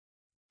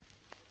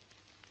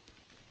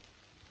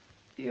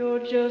You're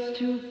just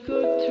too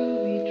good to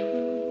be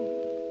true.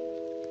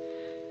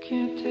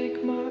 Can't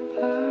take my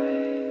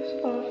eyes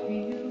off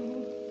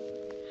you.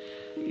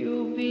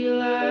 You'll be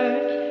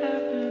like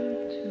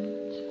heaven to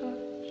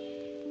touch.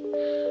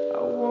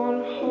 I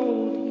wanna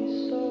hold you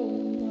so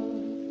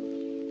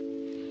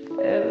much.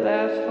 At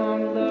last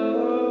long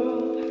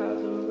love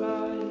has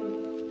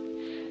arrived,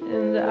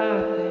 and I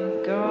thank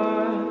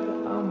God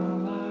I'm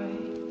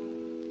alive.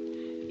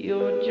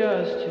 You're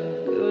just too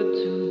good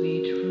to be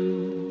true.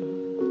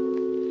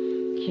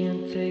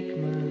 Can't take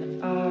my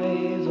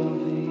eyes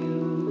off of you.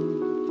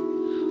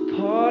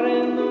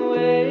 Pardon the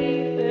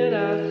way that I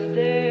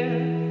stare.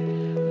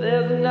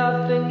 There's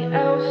nothing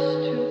else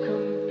to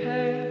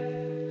compare.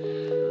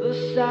 The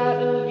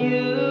sight of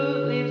you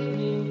leaves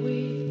me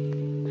weak.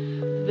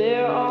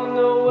 There are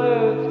no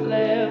words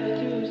left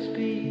to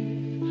speak.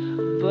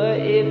 But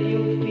if you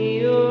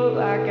feel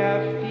like I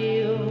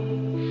feel,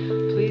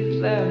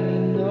 please let me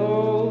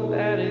know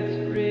that it's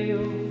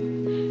real.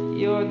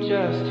 You're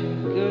just too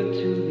good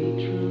to be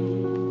true.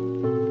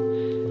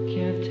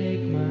 Can't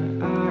take my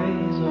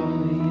eyes off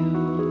of you.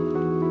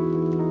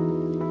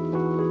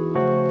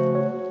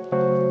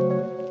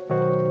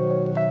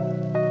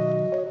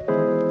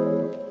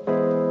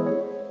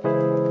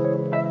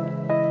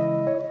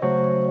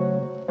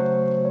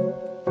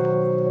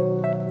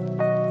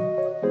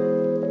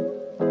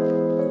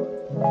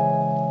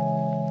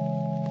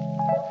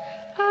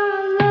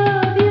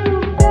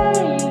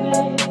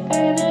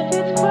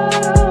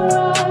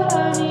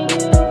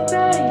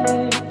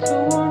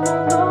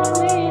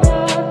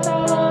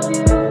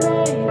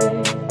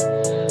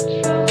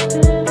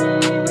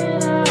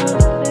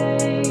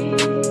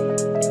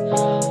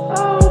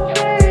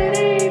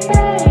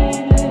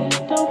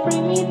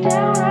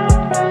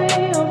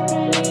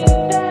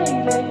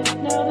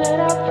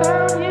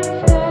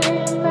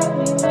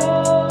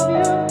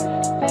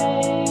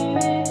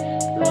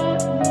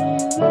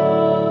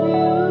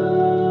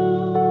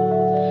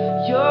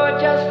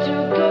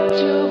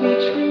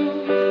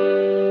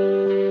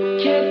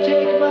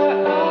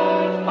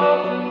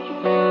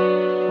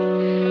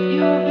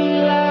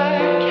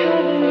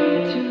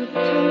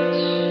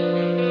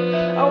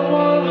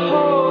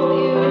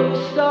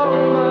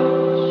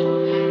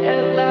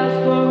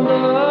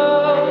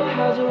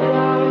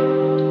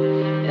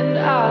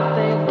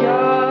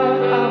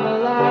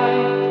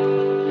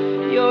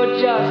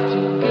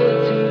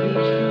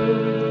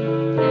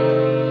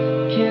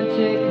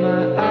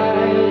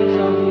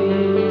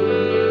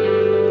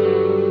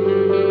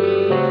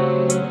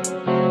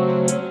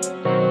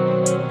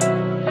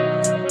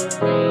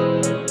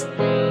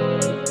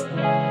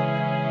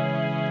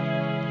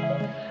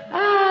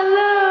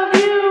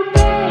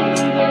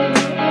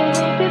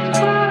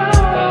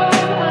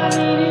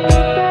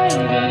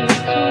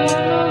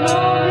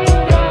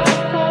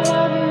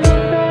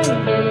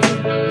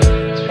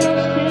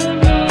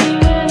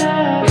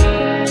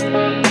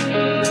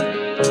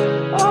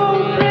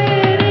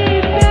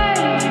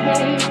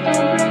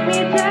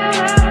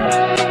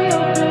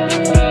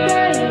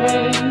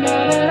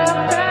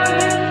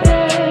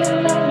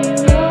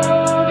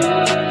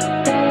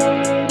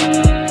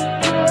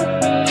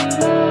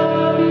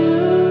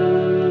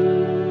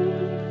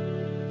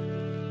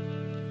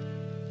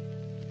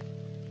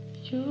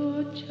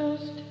 You're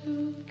just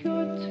too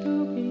good to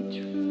be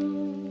true.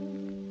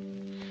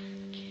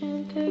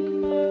 Can't take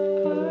my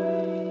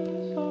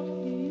eyes off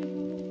you.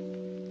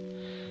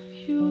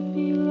 You'll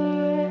be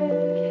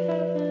like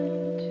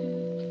heaven to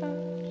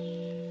touch.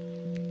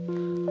 I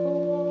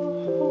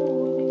wanna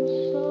hold you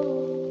so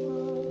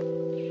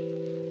much.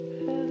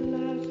 At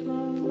last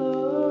my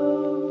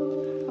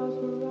love has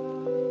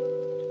arrived,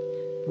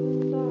 and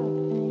I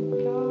thank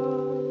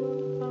God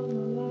I'm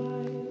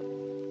alive.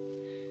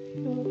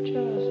 You're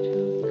just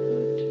too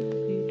good to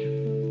be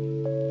true.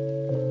 Can't take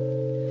my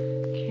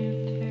eyes off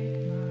you.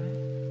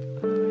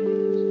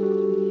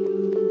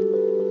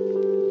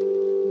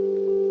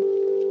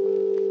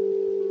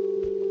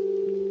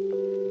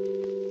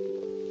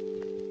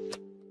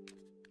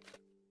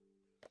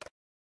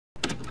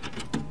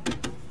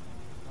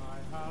 I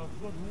have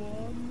but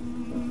one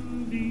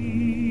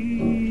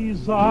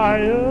desire,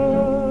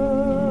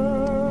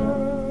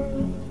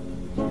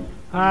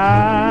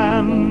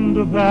 and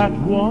that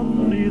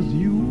one is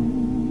you.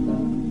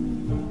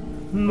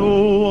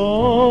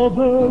 No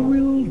other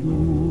will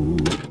do.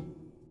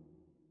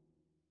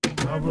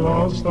 I've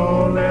lost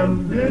all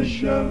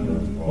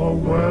ambition or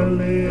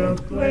worldly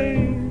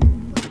acclaim.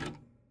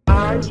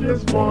 I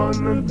just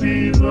wanna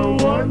be the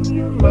one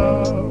you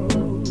love.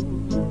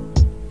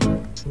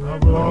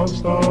 I've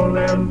lost all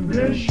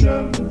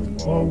ambition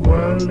or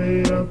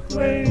worldly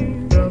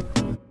acclaim.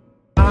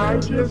 I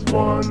just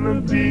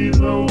wanna be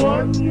the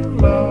one you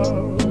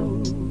love.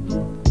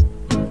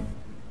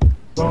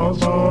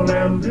 Lost all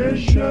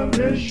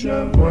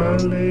ambition,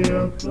 worldly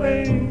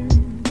acclaim.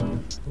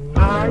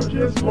 I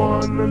just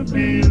wanna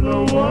be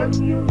the one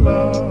you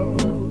love.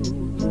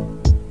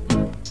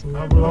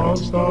 I've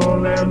lost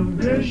all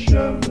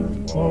ambition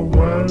or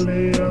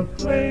worldly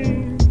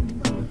acclaim.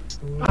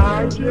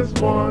 I just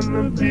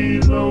wanna be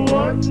the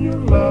one you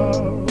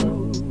love.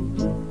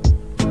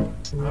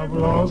 I've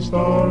lost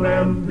all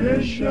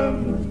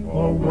ambition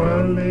or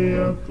worldly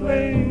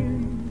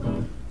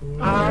acclaim.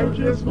 I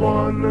just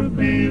wanna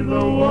be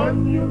the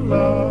one you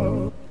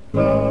love,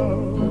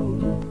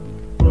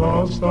 love.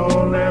 Lost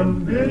all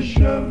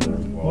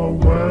ambition or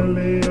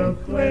worldly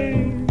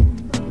acclaim.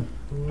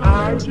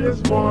 I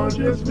just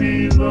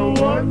be the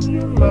one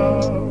you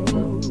love.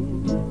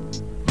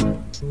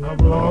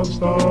 I've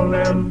lost all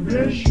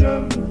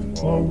ambition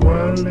or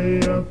worldly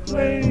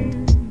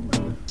acclaim.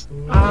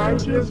 I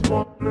just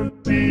wanna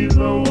be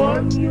the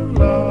one you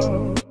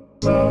love,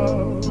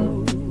 love.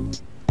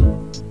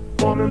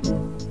 Wanna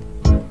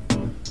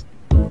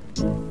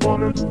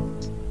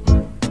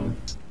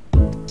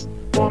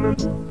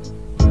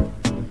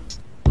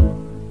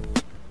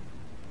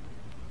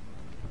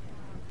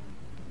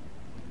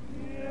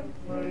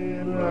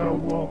playing I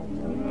walk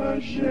and I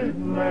shake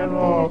my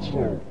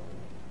asshole.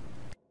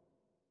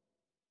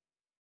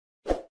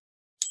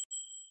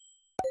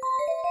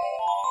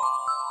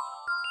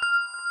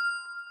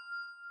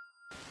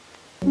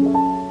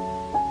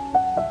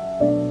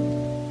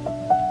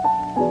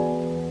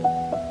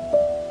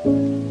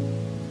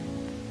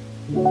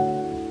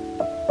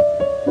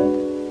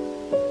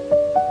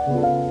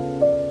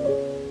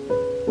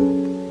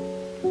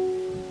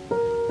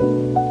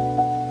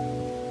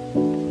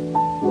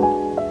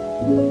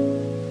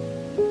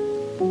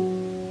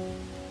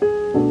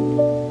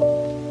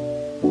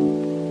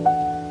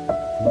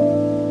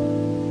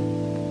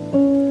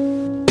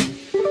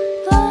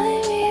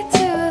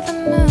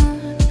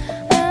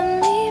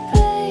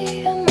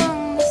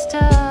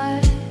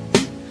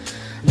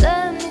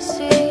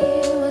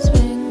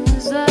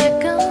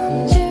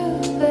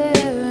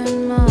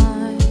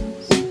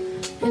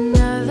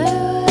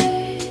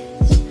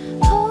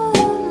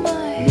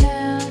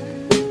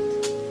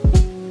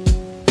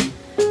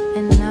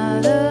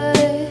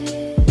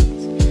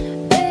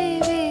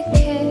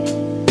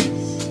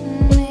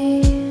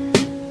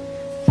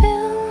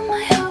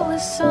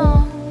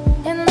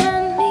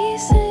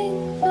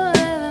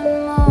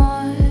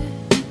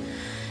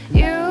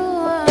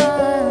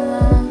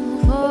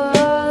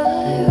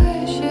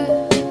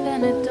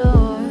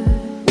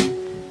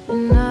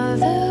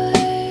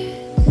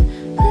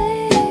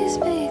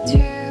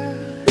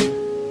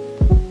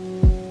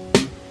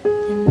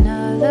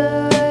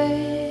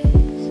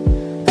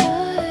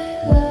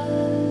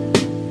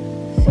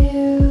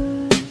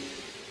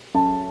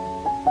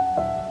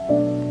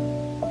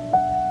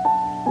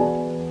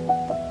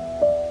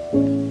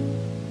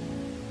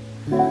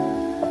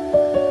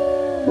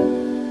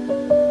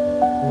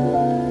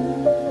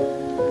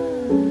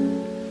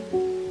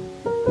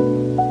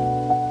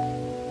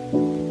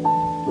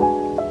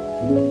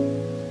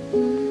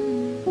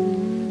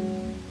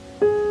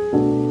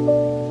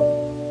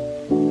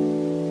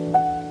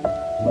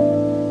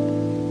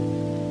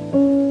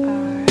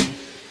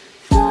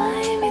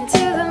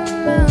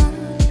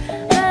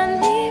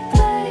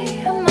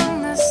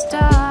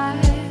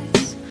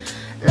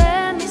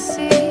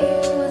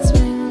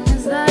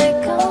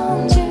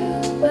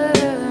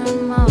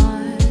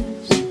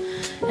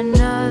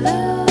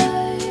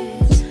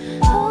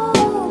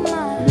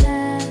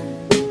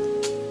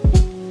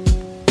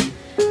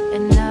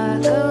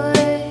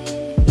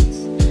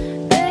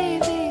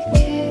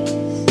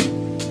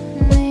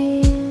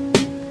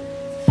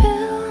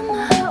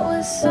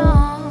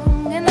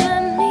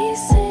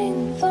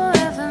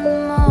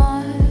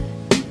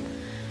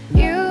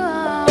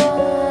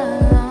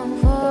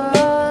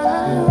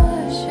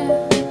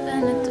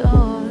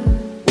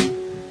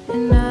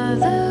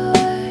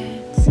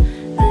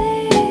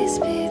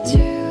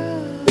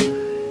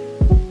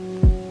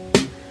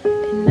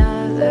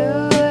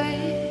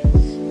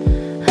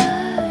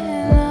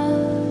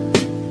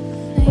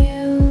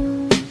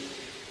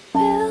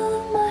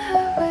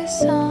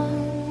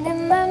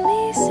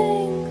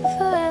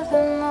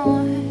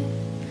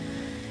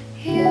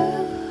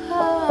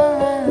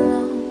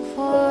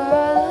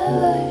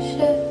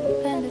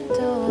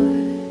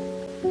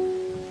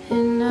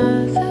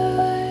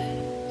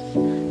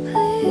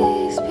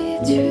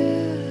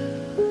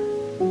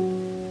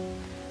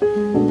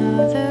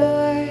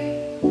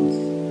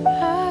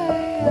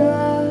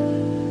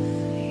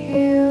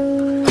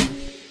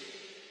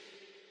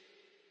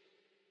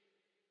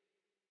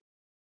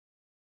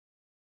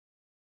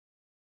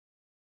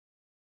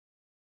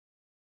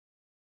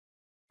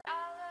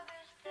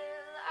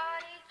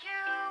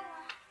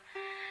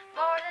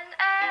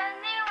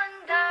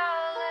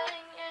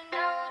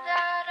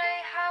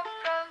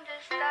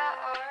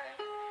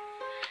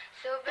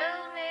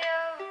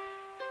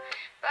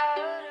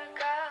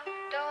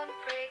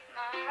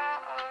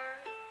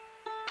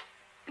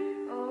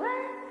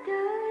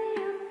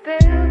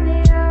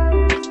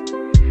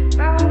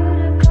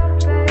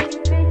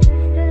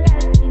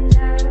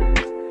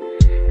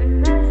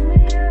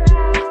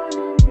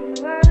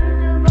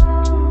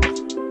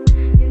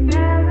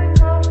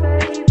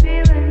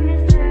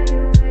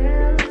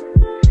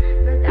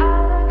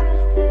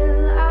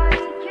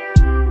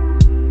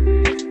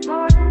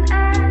 More than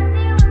ever.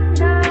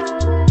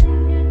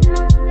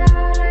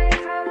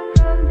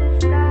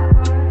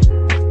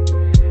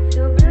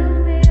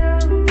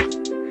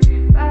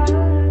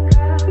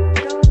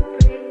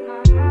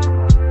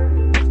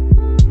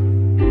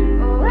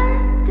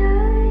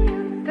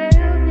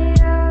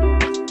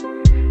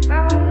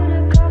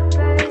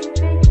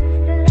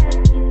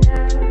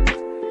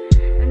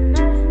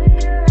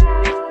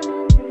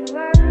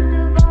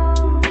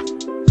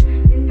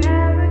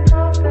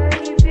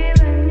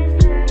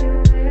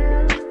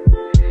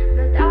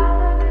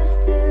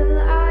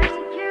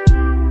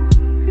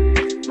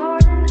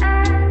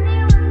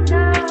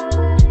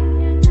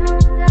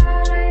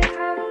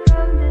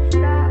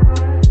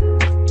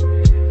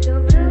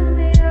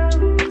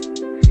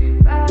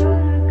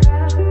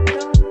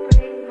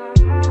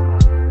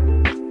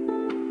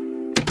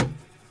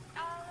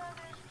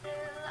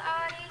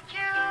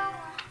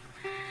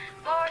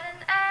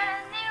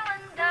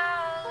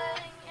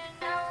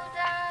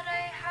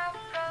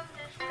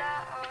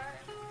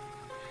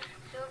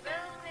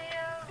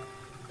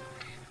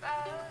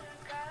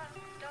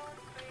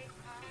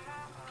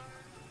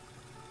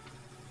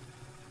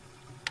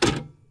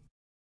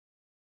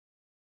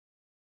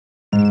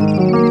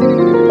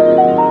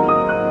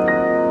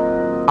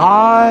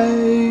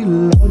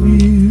 love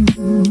you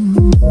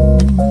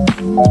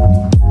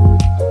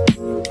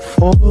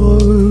for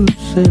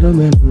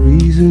sentimental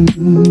reasons.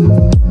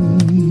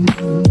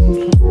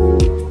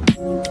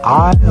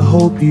 I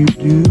hope you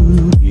do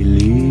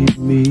believe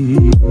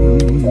me.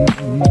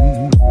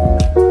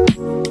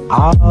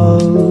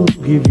 I'll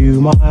give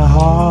you my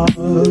heart.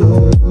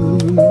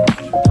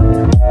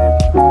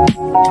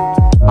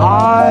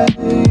 I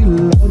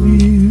love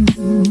you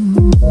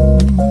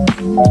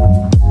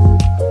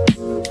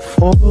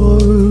for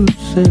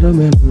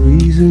sentimental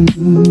reasons.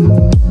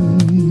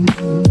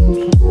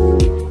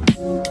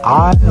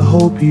 I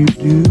hope you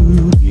do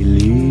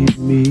believe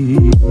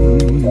me.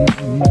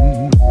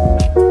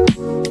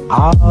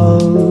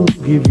 I'll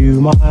give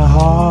you my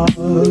heart.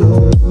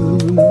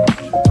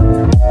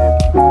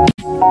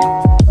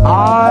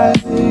 I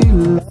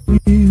love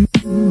you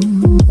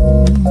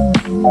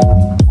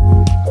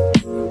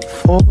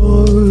for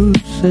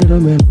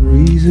sentimental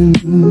reasons.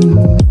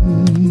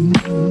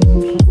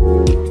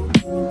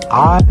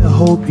 I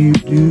hope you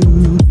do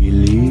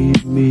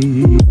believe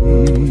me.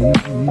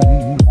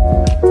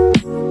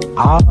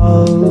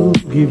 I'll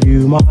give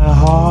you my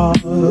heart.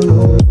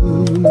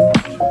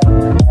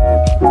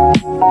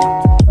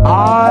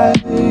 I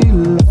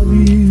love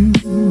you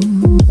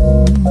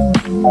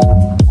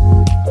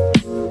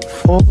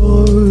for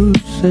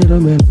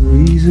sentimental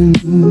reasons.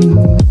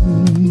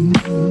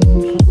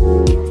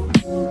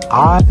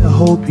 I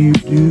hope you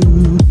do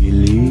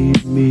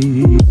believe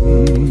me.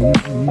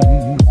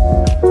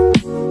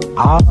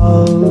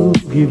 I'll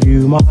give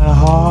you my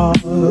heart.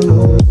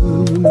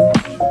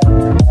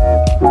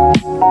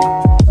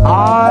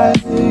 I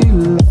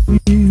love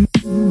you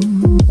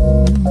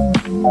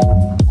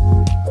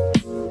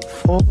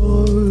for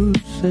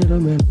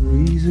sentimental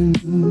reasons.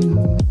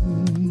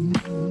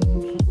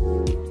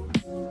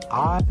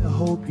 I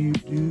hope you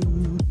do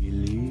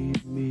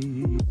believe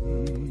me.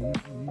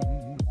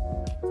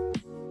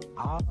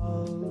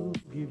 I'll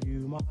give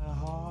you my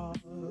heart.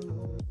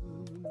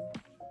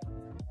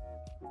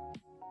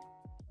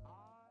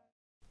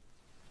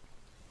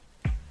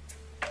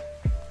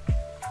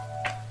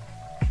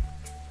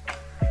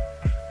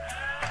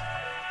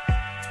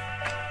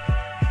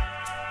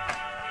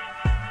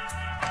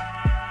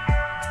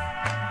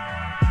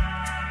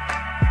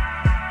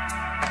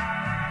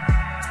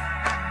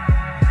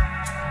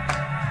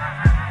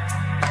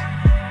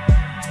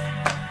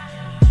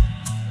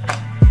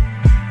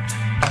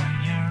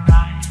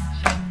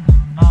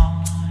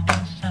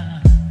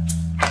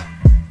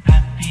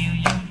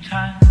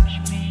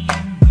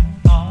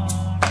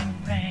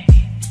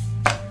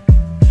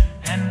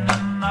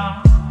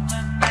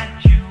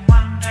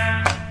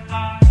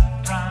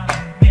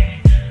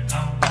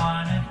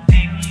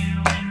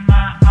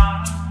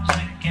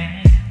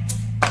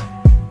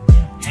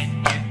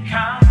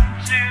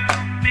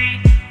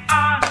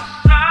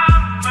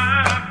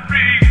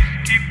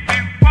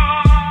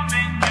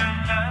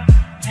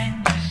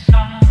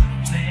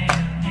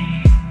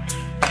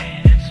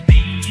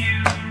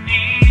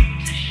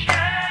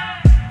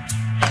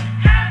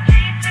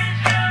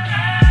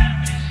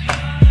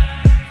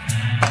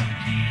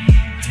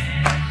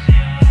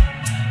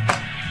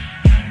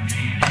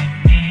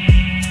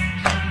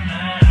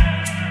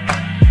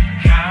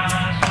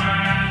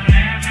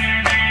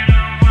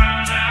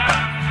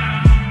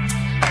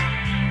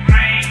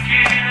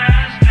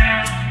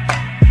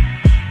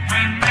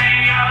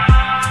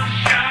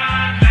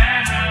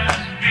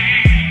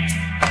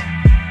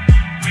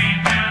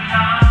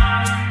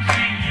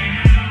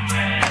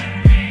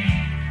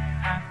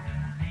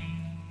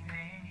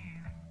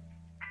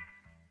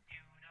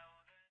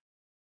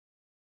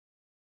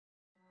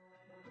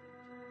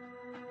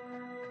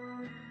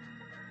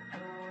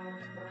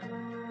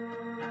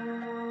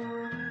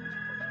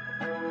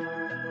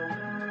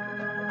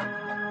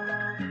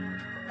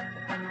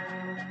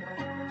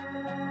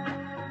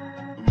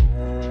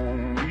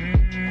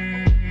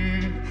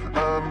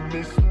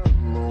 Lonely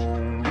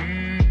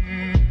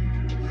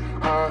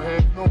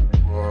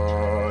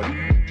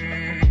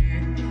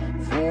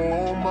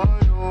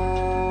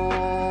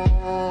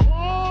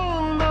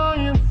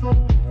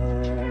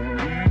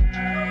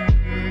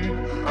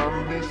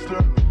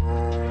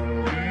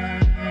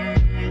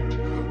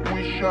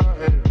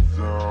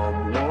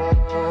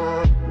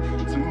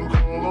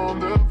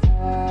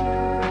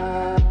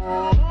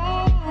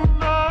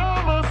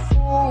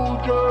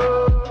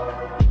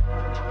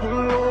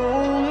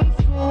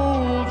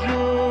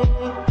soldier.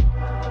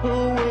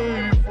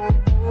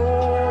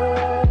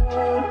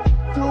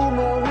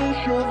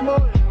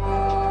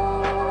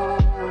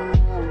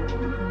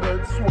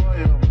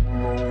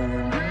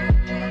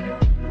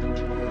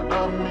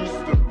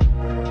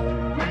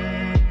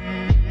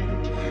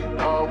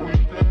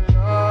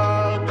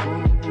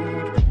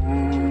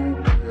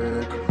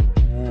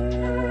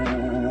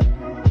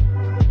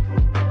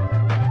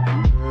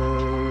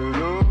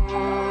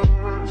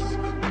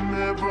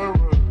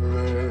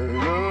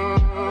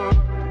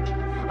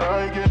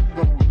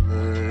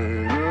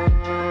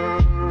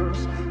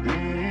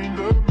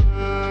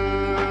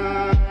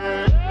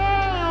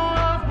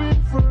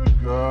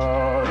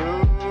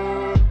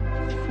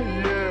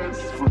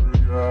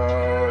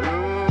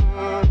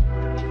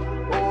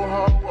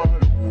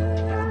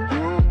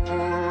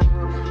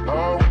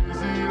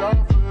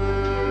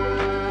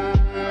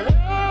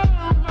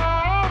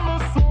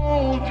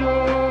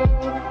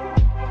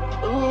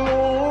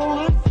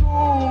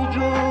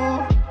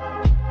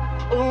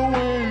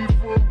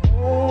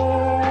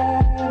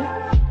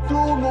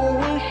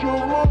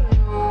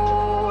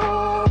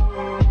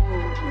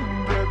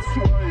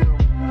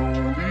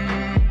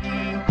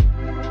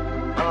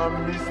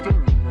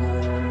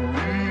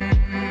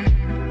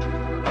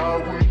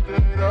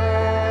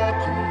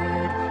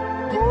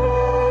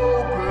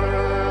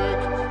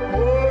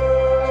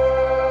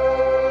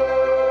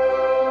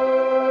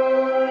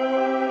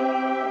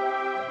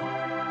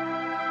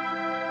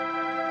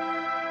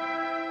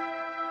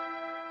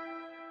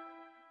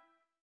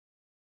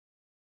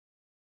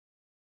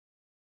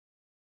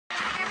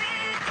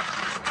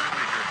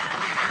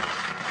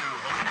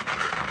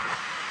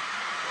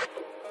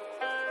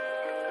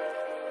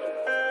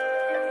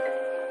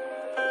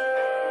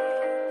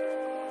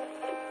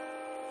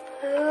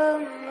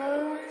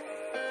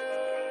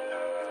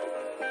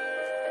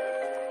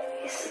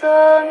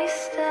 saw me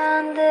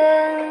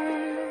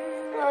standing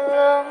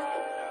alone,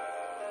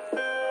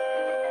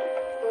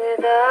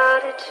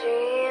 without a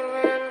dream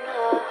in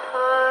my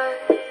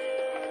heart,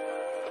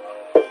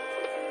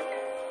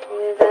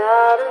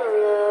 without a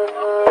love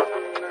of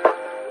my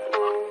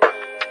own.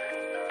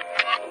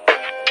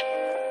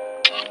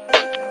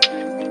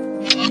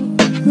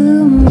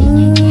 Blue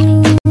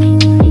moon,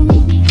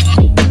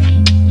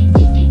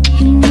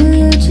 you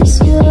knew just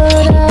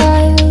what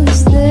I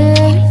was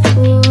there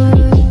for.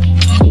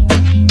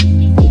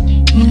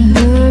 You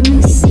heard me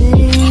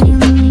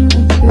sing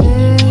a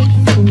prayer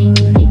for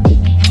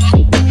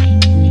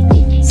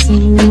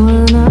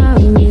someone I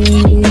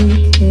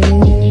really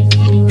cared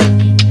for.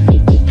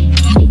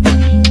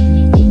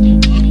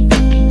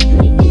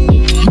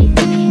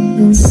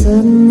 Then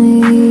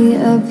suddenly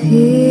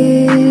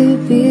appeared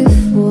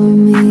before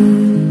me,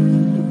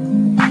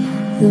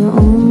 the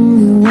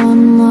only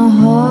one my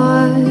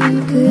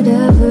heart could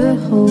ever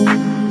hold.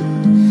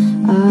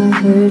 I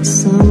heard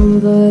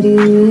somebody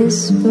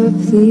whisper,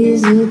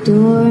 please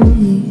adore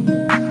me.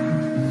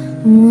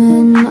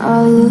 When I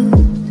looked,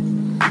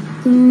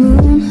 the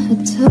moon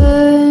had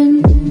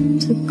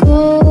turned to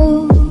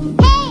gold.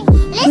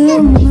 The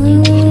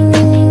moon,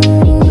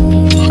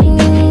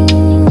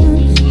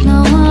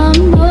 now I'm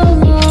no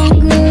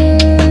longer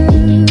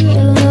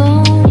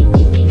alone,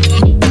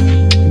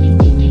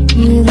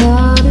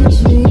 without a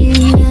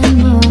dream in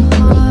my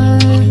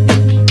heart,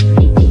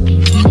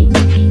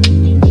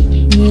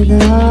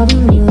 without a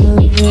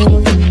love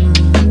of my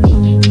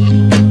own.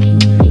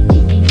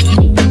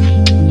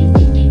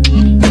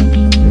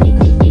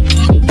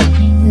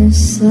 There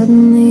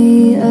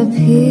suddenly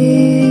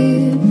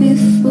appeared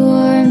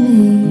before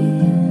me,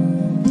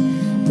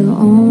 the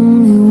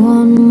only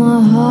one my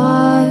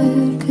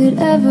heart could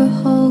ever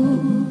hold.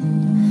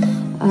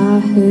 I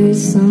heard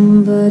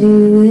somebody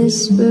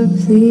whisper,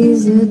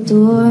 please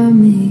adore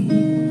me.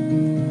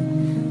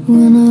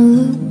 When I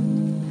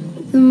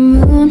looked, the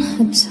moon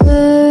had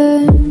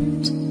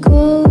turned to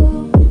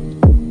gold.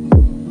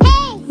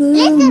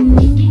 Blue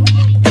moon,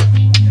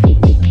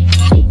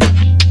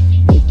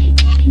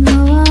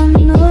 now I'm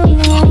no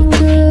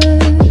longer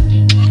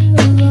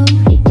alone,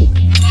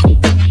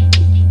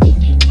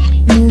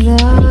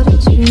 without a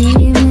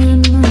dream in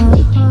my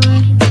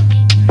heart,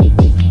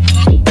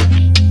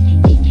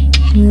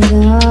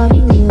 without a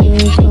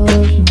love of my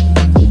own.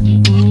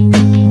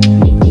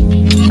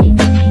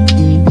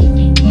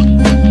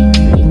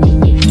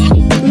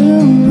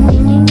 Blue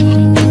moon,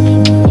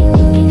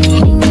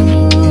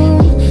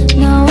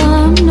 now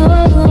I'm no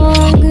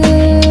longer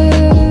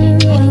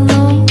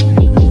alone,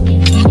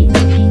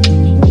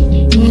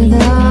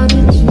 without a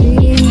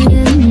dream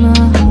in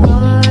my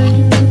heart,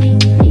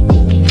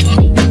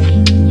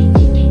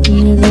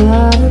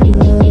 without a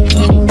love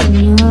of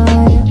my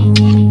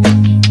own,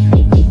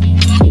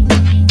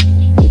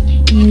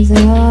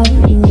 without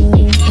a love of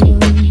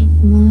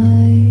my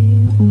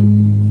own.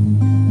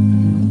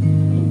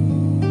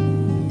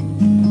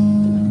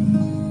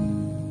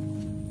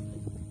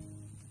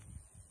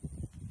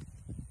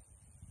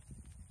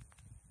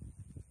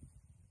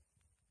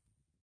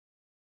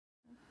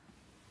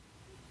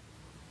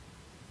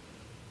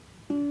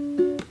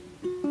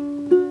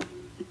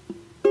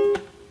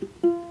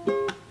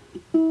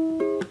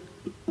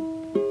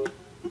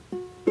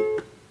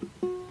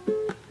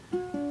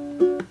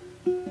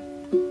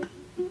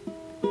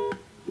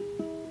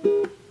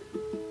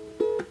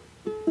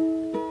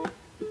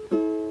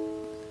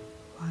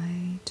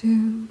 Why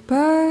do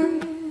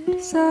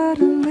birds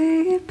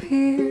suddenly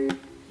appear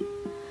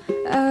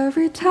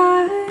every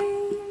time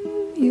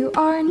you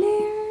are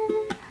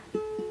near?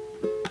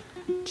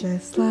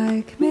 Just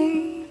like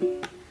me,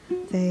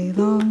 they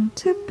long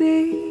to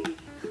be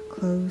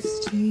close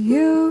to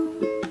you.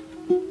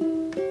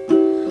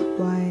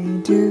 Why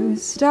do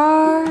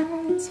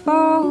stars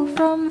fall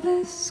from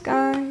the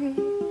sky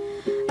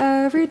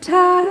every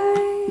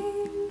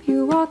time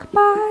you walk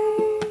by?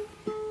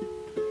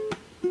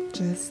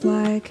 Just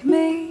like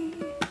me,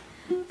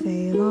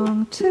 they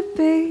long to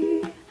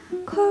be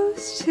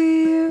close to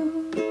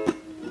you.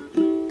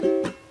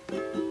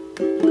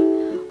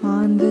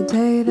 On the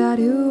day that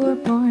you were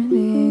born, the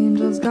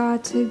angels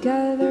got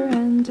together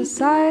and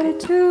decided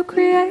to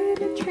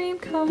create a dream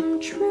come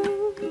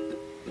true.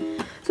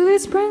 So they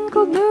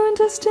sprinkled moon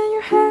dust in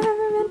your hair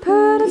and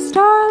put a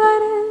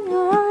starlight in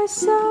your eyes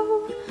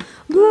so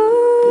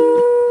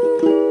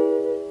blue.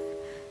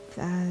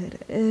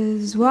 That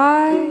is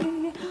why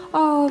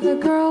all the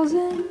girls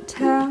in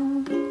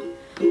town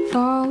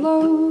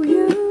follow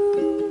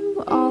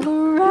you all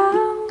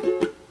around.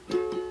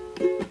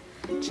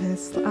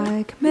 Just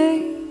like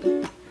me,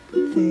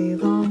 they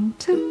long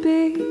to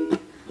be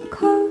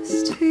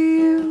close to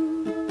you.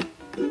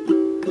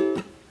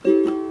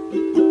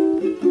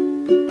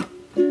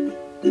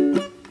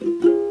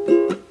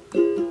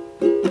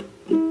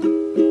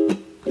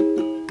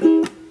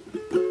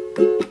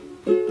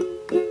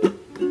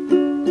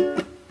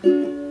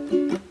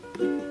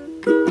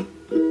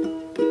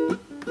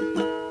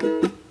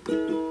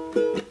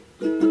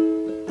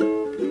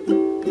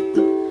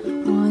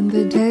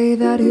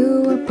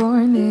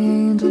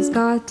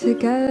 got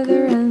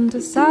together and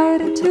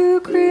decided to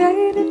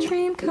create a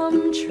dream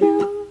come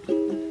true.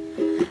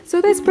 So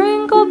they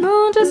sprinkled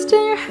moon just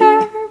in your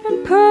hair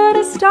and put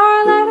a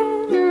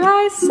starlight in your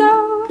eyes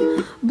so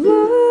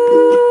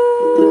blue.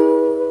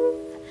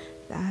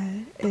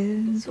 That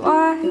is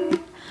why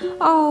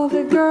all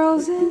the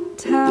girls in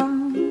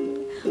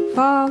town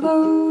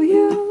follow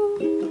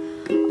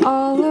you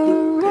all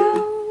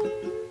around.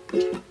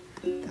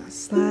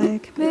 Just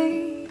like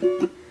me,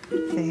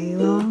 they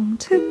long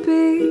to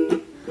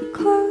be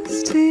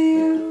close to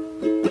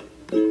you.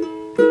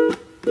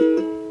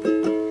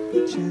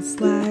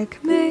 Just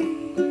like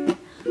me,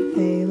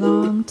 they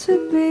long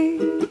to be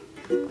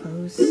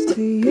close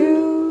to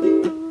you.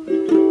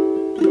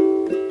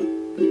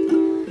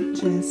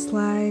 Just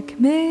like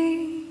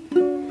me,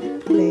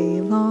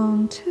 they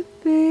long to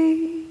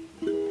be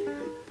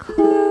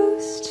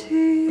close to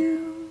you.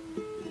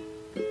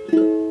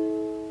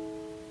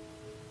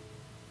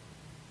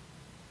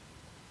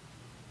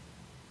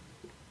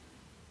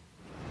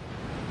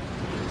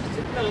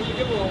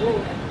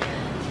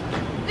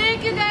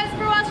 Thank you guys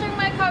for watching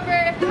my cover.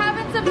 If you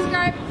haven't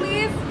subscribed,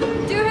 please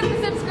do hit the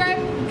subscribe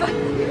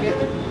button.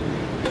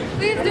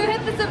 Please do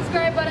hit the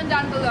subscribe button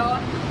down below.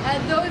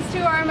 And those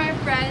two are my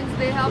friends.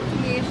 They helped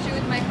me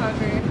shoot my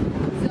cover.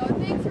 So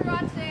thanks for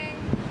watching.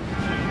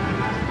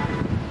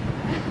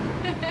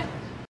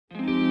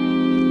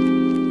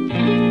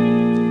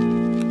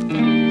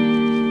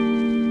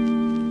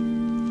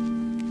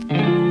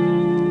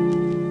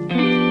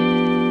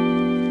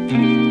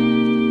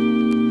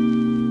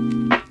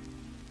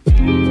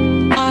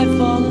 I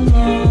fall in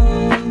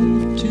love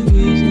too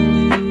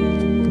easily.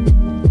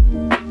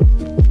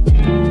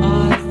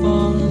 I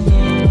fall in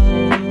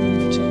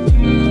love too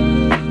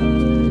fast.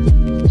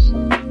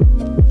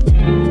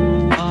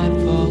 I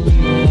fall in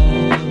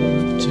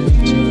love too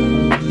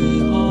terribly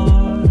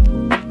hard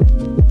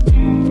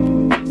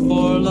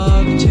for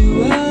love to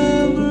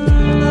ever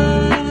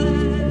last.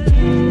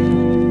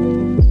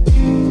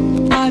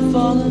 I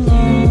fall in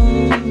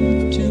love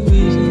too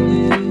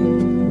easily.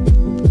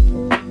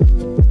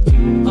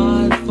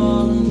 I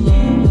fall in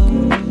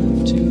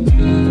love too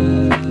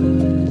fast.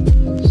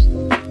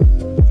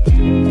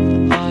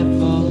 I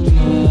fall in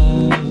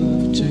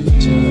love too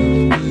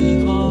terribly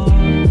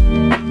hard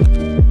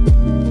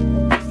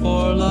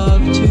for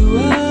love to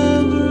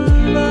ever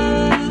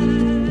last.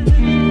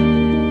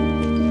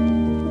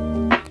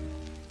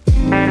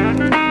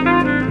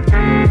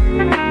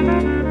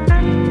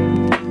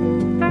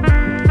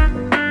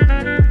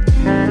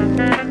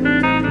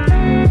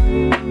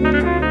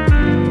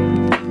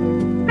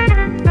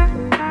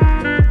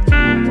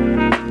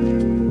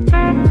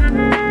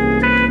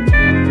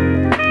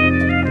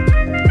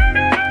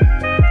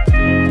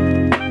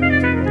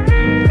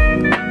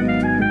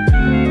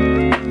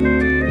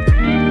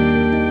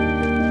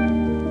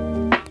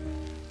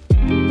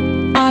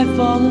 I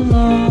fall in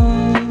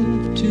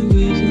love too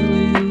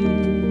easily.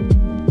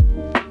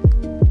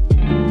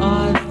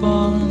 I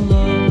fall in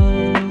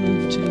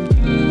love too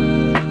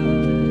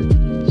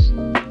fast.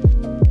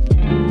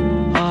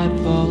 I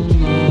fall in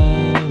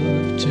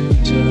love too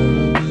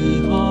terribly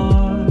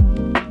hard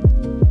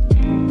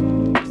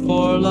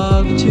for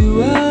love to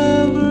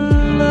ever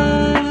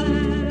last.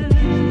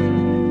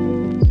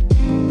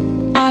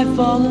 I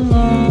fall in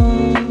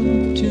love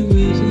too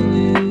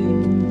easily.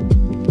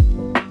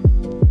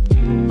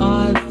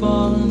 I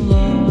fall in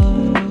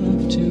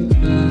love too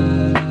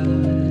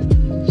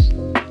fast.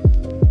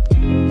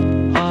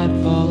 I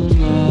fall in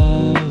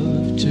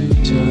love too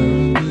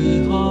terribly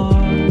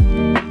hard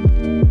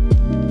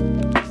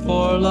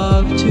for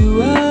love to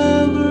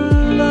ever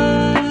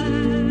last.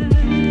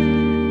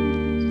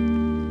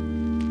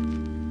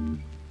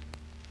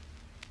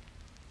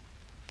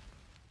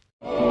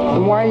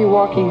 And why are you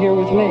walking here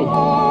with me?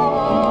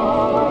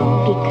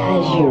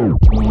 Because you're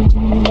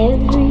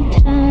every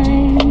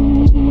time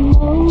you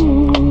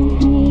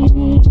hold me,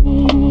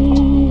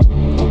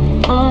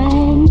 I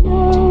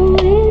know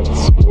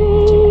it's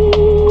real.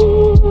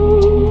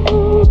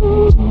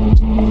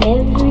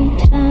 Every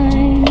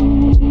time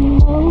you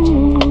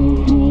hold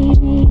me,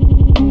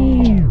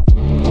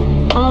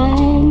 I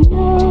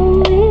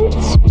know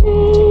it's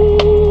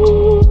real.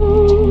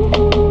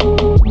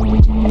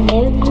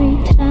 Every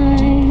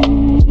time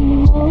you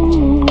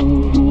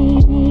hold me,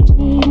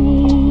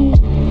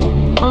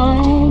 I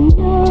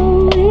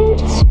know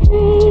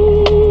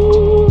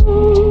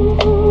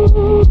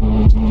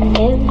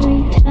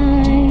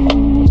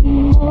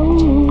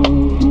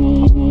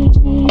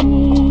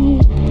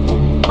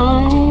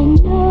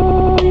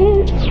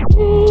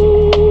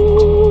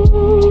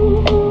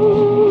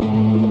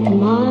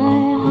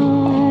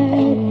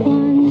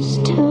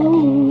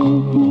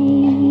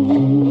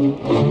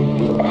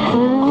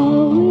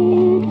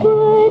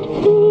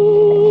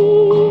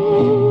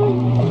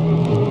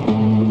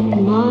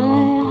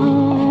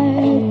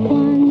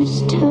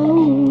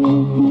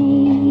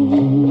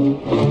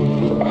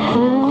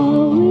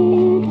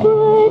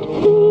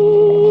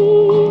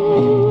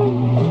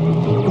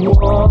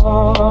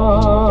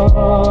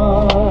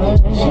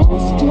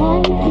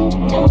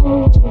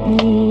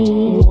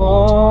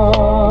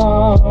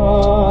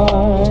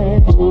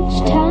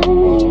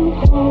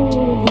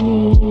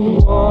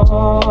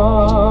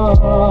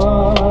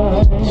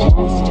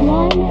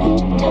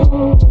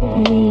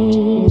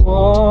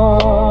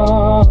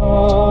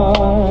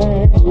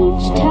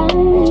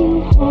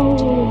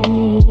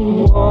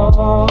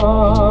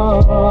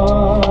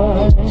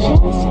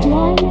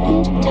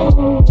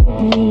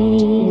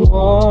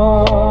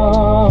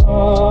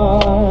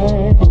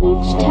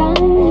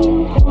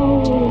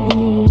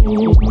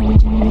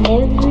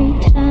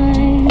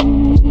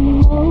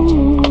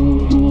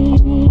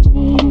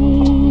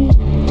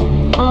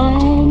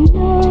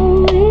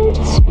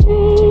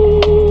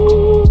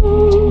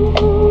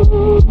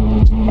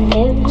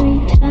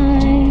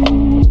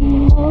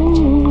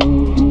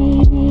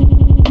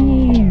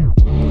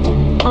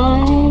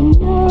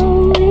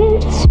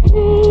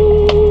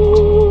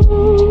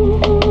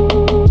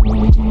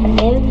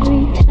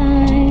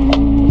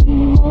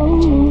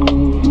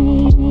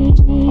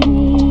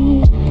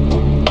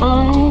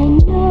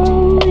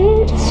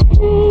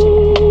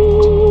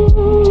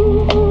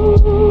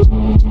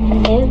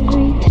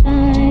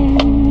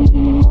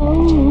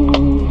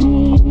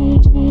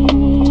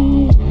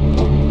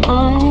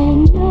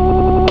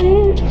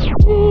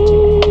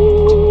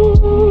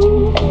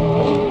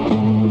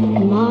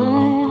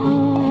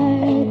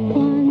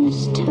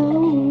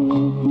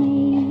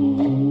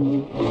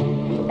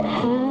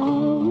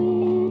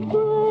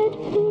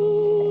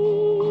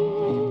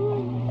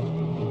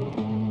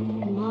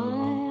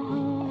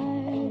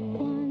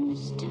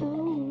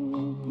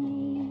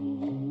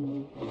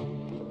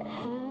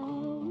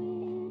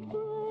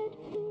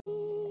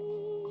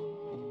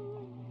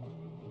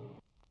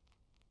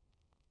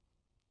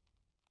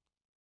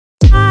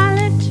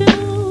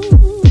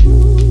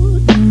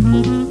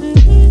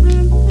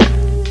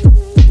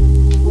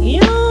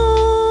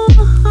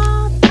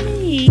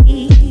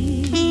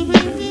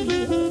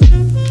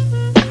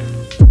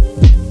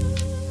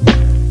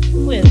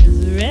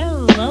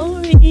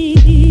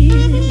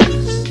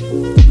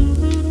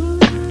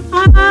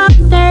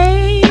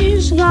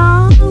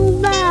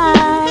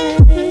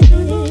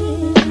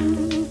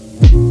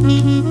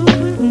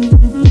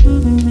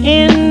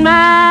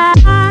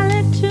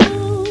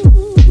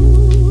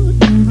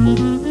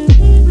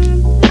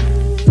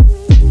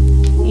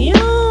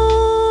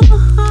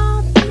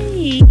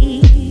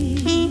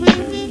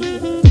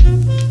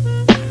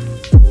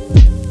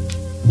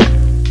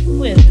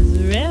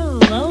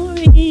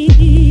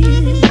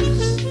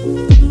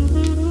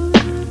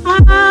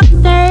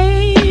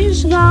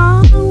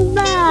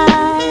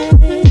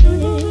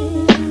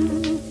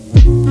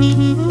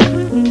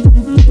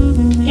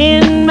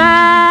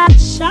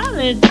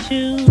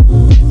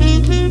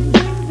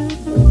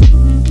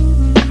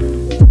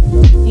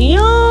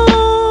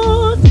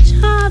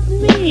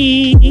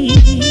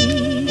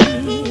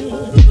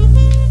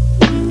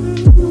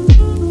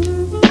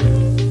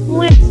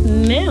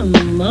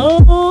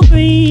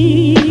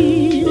memories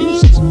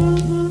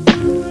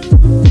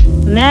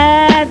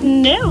that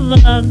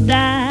never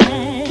die.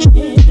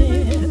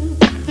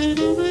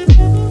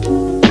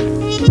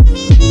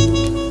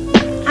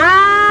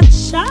 Our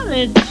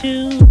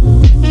solitude,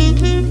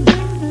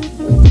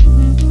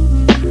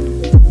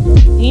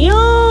 you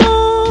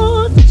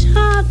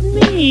taught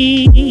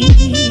me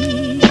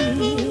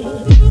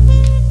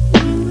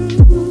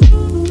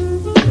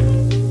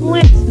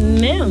with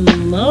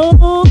memories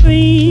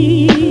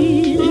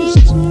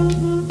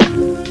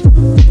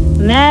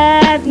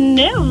that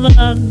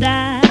never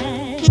die.